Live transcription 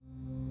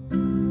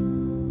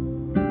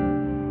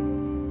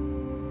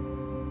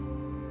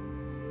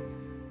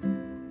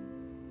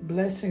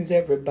Blessings,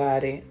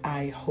 everybody.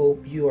 I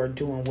hope you are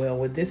doing well.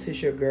 Well, this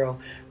is your girl,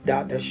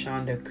 Dr.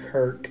 Shonda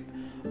Kirk,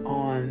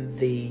 on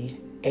the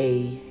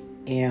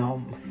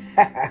AM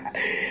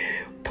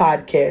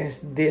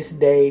podcast this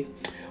day.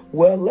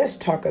 Well, let's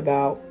talk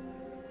about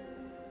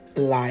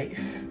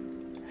life.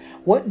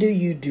 What do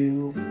you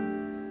do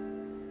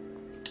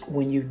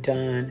when you've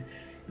done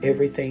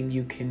everything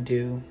you can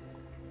do,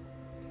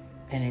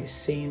 and it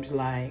seems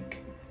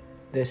like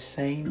the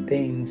same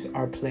things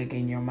are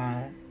plaguing your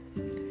mind?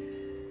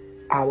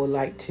 I would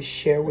like to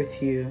share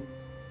with you,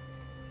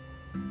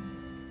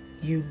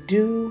 you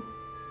do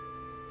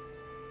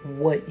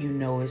what you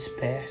know is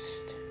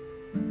best.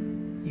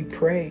 You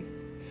pray.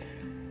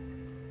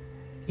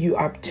 You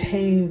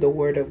obtain the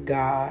Word of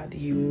God.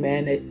 You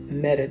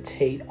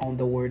meditate on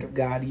the Word of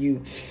God.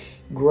 You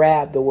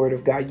grab the Word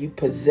of God. You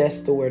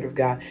possess the Word of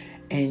God.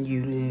 And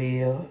you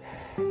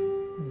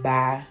live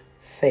by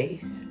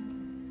faith.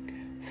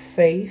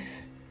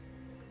 Faith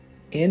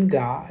in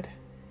God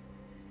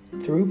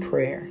through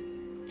prayer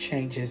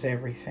changes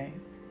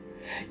everything.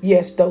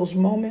 Yes, those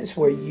moments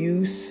where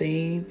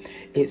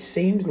it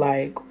seems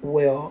like,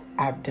 well,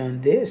 I've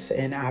done this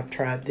and I've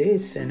tried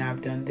this and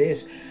I've done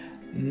this.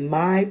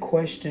 My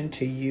question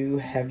to you,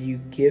 have you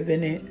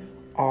given it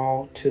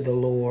all to the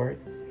Lord?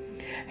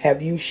 Have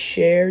you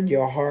shared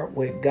your heart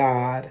with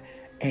God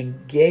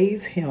and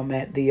gave Him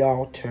at the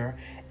altar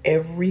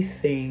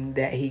everything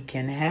that He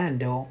can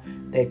handle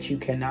that you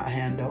cannot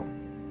handle?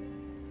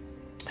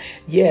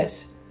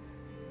 Yes.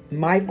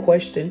 My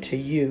question to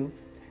you,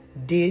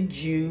 did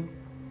you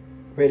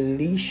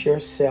release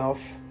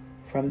yourself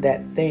from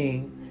that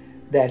thing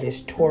that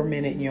is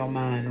tormenting your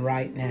mind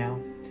right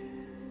now?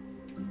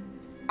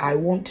 I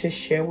want to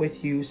share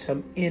with you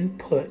some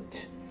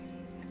input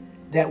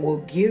that will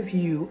give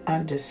you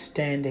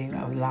understanding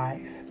of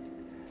life.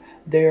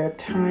 There are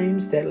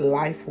times that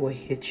life will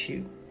hit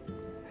you.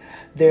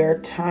 There are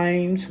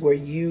times where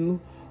you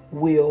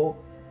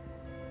will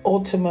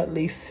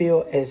ultimately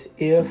feel as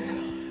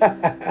if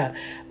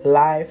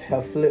life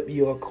have flipped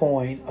you a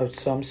coin of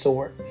some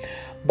sort.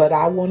 But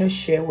I want to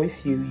share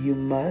with you, you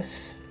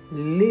must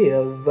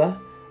live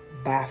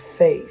by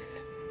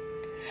faith.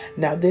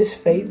 Now, this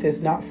faith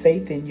is not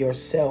faith in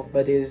yourself,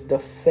 but it is the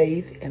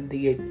faith in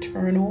the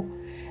eternal,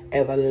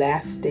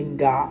 everlasting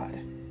God.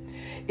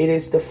 It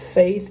is the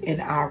faith in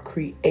our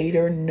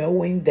Creator,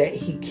 knowing that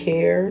He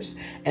cares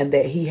and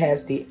that He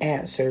has the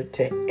answer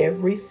to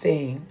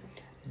everything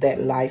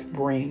that life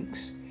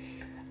brings.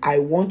 I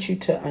want you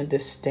to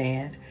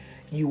understand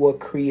you were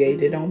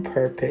created on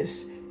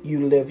purpose.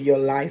 You live your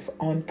life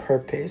on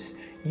purpose.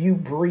 You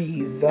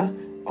breathe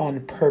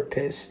on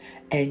purpose,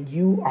 and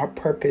you are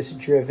purpose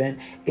driven.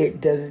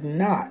 It is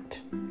not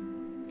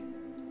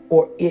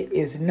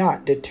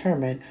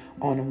determined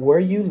on where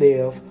you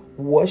live,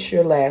 what's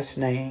your last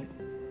name,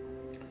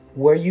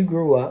 where you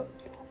grew up,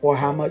 or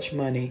how much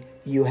money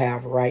you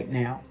have right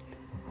now.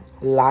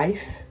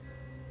 Life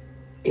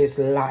is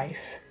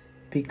life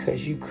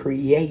because you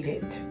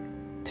created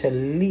to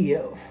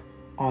live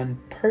on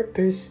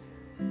purpose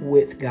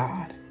with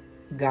God.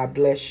 God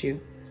bless you.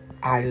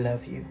 I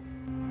love you.